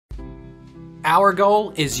Our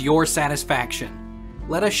goal is your satisfaction.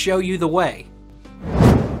 Let us show you the way.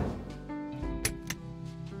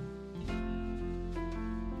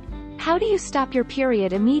 How do you stop your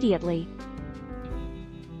period immediately?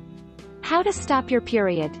 How to stop your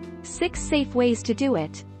period. 6 safe ways to do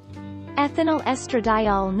it. Ethinyl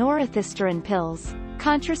estradiol norethisterone pills,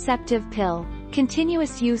 contraceptive pill,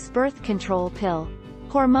 continuous use birth control pill,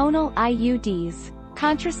 hormonal IUDs,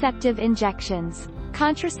 contraceptive injections,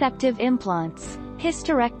 contraceptive implants,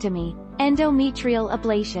 hysterectomy, endometrial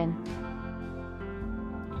ablation.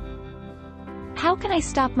 How can I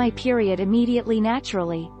stop my period immediately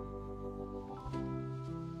naturally?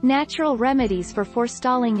 Natural remedies for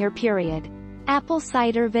forestalling your period. Apple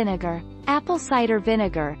cider vinegar. Apple cider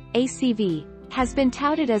vinegar, ACV, has been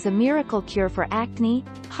touted as a miracle cure for acne,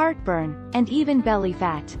 heartburn, and even belly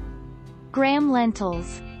fat. Gram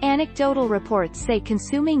lentils. Anecdotal reports say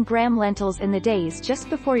consuming gram lentils in the days just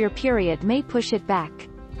before your period may push it back.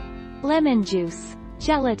 Lemon juice.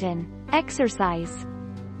 Gelatin. Exercise.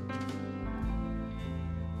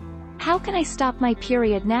 How can I stop my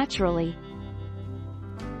period naturally?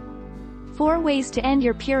 4 ways to end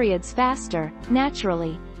your periods faster,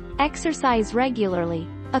 naturally. Exercise regularly.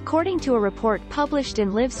 According to a report published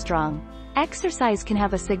in Livestrong, exercise can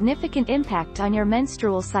have a significant impact on your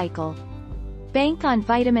menstrual cycle. Bank on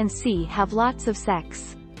vitamin C. Have lots of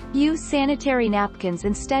sex. Use sanitary napkins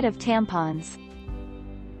instead of tampons.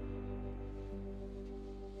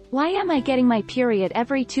 Why am I getting my period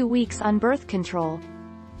every 2 weeks on birth control?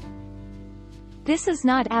 This is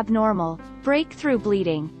not abnormal. Breakthrough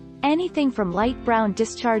bleeding, anything from light brown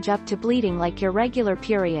discharge up to bleeding like your regular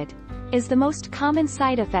period, is the most common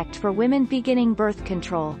side effect for women beginning birth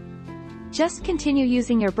control. Just continue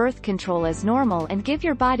using your birth control as normal and give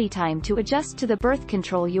your body time to adjust to the birth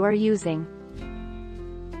control you are using.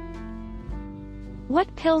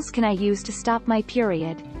 What pills can I use to stop my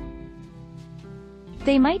period?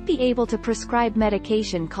 They might be able to prescribe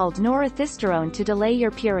medication called norethisterone to delay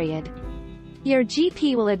your period. Your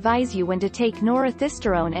GP will advise you when to take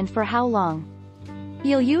norethisterone and for how long.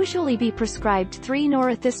 You'll usually be prescribed 3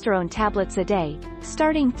 norethisterone tablets a day,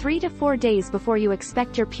 starting 3 to 4 days before you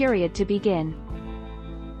expect your period to begin.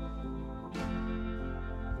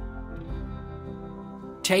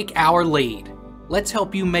 Take our lead. Let's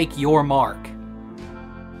help you make your mark.